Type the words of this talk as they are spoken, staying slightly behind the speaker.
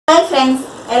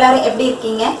எல்லாரும் எப்படி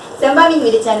இருக்கீங்க? செம்பாவின்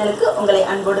வீடு சேனலுக்கு உங்களை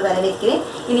அன்போடு வரவேற்கிறேன்.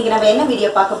 இன்னைக்கு நம்ம என்ன வீடியோ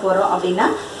பார்க்க போறோம் அப்படின்னா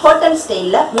ஹோட்டல்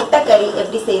ஸ்டைல்ல முட்டை கறி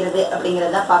எப்படி செய்யறது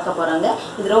அப்படிங்கறத பார்க்க போறோங்க.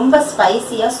 இது ரொம்ப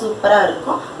ஸ்பைசியா சூப்பரா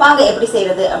இருக்கும். வாங்க எப்படி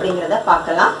செய்யறது அப்படிங்கறத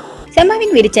பார்க்கலாம்.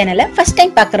 செம்பாவின் வீடு சேனலை ஃபர்ஸ்ட்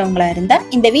டைம் பார்க்குறவங்களா இருந்தா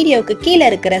இந்த வீடியோவுக்கு கீழே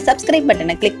இருக்கிற சப்ஸ்கிரைப்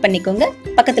பட்டனை கிளிக் பண்ணிக்கோங்க.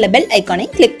 பக்கத்துல பெல் ஐகானை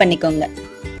கிளிக் பண்ணிக்கோங்க.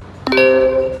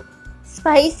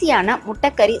 ஸ்பைசியான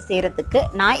முட்டைக்கறி செய்கிறதுக்கு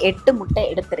நான் 8 முட்டை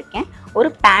எடுத்திருக்கேன். ஒரு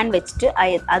பேன் வச்சுட்டு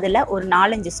அதில் ஒரு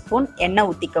 4-5 ஸ்பூன் எண்ணெய்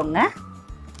ஊற்றிக்கோங்க.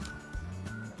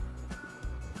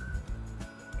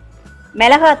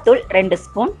 மிளகாத்தூள் 2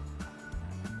 ஸ்பூன்,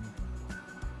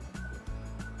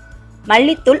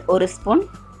 மல்லித்தூள் 1 ஸ்பூன்,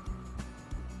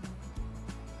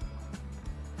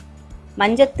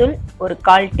 மஞ்சத்தூள் ஒரு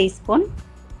 1/4 டீஸ்பூன்,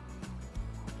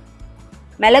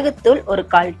 மிளகுத்தூள் ஒரு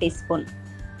 1/4 டீஸ்பூன்.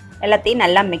 எல்லாத்தையும்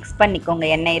நல்லா மிக்ஸ் பண்ணிக்கோங்க.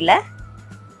 எண்ணெயில்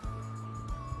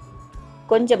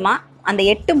கொஞ்சமாக அந்த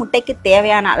 8 முட்டைக்கு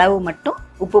தேவையான அளவு மட்டும்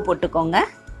உப்பு போட்டுக்கோங்க.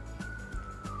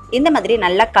 இந்த மாதிரி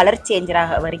நல்லா கலர் சேஞ்ச்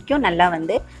ஆக வரைக்கும் நல்லா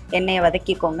எண்ணெயை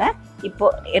வதக்கிக்கோங்க.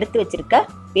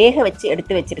 இப்போது வேக வச்சு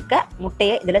எடுத்து வச்சிருக்க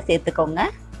முட்டையை இதில் சேர்த்துக்கோங்க.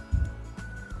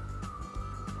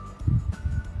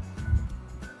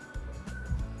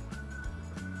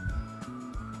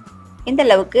 இந்த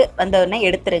அளவுக்கு வந்தவுடனே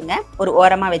எடுத்துருங்க, ஒரு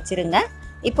ஓரமாக வச்சிருங்க.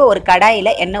 இப்போ ஒரு கடாயில்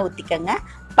எண்ணெய் ஊற்றிக்கங்க.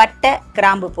 பட்டை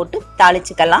கிராம்பு போட்டு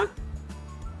தாளிச்சுக்கலாம்.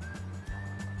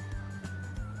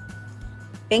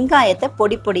 வெங்காயத்தை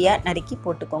பொடி பொடியாக நறுக்கி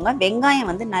போட்டுக்கோங்க. வெங்காயம்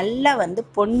நல்லா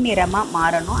பொன்னிறமாக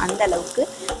மாறணும், அந்த அளவுக்கு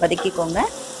வதக்கிக்கோங்க.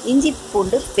 இஞ்சி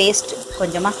பூண்டு பேஸ்ட்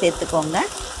கொஞ்சமாக சேர்த்துக்கோங்க.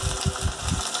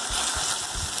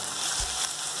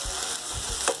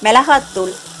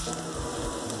 மிளகாத்தூள்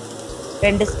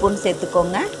 2 ஸ்பூன்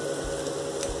சேர்த்துக்கோங்க.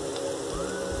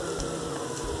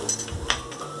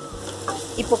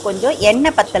 இப்போ கொஞ்சம்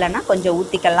எண்ணெய் பத்தலைன்னா கொஞ்சம்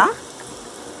ஊற்றிக்கலாம்.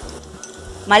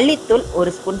 மல்லித்தூள்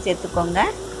 1 ஸ்பூன் சேர்த்துக்கோங்க.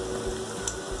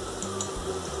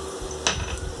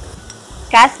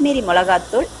 காஷ்மீரி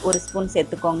மிளகாத்தூள் 1 ஸ்பூன்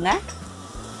சேர்த்துக்கோங்க.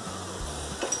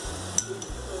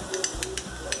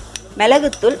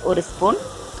 மிளகுத்தூள் 1 ஸ்பூன்.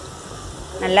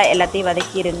 நல்லா எல்லாத்தையும்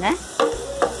வதக்கிடுங்க.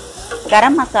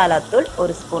 கரம் மசாலா தூள்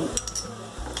 1 ஸ்பூன்.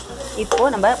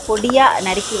 இப்போது நம்ம பொடியாக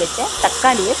நறுக்கி வச்ச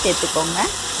தக்காளியை சேர்த்துக்கோங்க.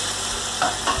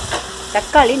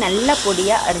 தக்காளி நல்லா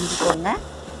பொடியாக அரிஞ்சிக்கோங்க.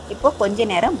 இப்போது கொஞ்ச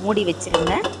நேரம் மூடி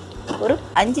வச்சுருங்க. ஒரு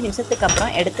 5 நிமிஷத்துக்கு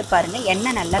அப்புறம் எடுத்து பாருங்கள்,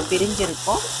 எண்ணெய் நல்லா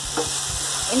பிரிஞ்சிருக்கும்.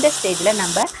 இந்த ஸ்டேஜில்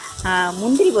நம்ம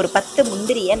முந்திரி ஒரு 10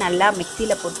 முந்திரியை நல்லா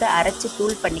மிக்சியில் போட்டு அரைச்சி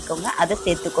தூள் பண்ணிக்கோங்க. அதை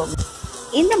சேர்த்துக்கோங்க.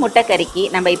 இந்த முட்டைக்கறிக்கு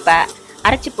நம்ம இப்போ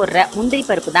அரைச்சி போடுற முந்திரி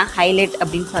பருப்பு தான் ஹைலைட்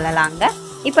அப்படின்னு சொல்லலாங்க.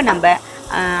 இப்போ நம்ம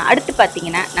அடுத்து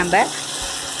பார்த்திங்கன்னா நம்ம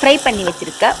ஃப்ரை பண்ணி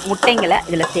வச்சுருக்க முட்டைங்களை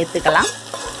இதில் சேர்த்துக்கலாம்.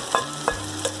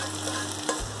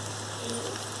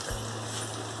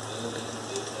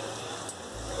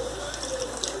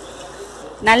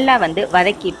 நல்லா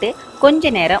வதக்கிட்டு கொஞ்ச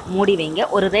நேரம் மூடி வைங்க.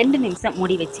 ஒரு 2 நிமிஷம்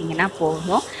மூடி வச்சிங்கன்னா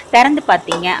போதும். திறந்து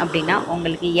பார்த்தீங்க அப்படின்னா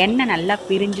உங்களுக்கு எண்ணெய் நல்லா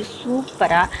பிரிஞ்சு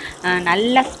சூப்பராக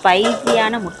நல்ல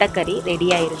ஸ்பைசியான முட்டைக்கறி ரெடி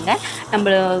ஆயிருங்க.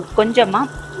 நம்ம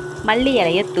கொஞ்சமாக மல்லி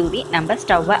இலையை தூவி நம்ம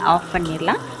ஸ்டவ்வை ஆஃப்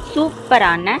பண்ணிடலாம்.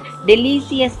 சூப்பரான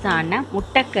டெலிசியஸான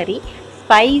முட்டைக்கறி,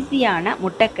 ஸ்பைசியான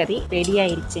முட்டைக்கறி ரெடி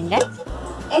ஆயிருச்சுங்க.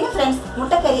 என்ன ஃப்ரெண்ட்ஸ்,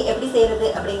 முட்டைக்கறி எப்படி செய்கிறது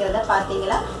அப்படிங்கிறத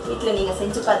பார்த்தீங்களா? வீட்டில் நீங்கள்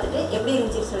செஞ்சு பார்த்துட்டு எப்படி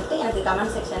இருந்துச்சுன்னு சொல்லிட்டு எனக்கு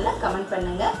கமெண்ட் செக்ஷனில் கமெண்ட்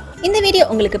பண்ணுங்கள். இந்த வீடியோ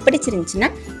உங்களுக்கு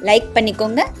பிடிச்சிருந்துச்சுன்னா லைக்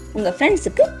பண்ணிக்கோங்க, உங்கள்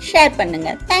ஃப்ரெண்ட்ஸுக்கு ஷேர்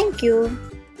பண்ணுங்கள். தேங்க்யூ.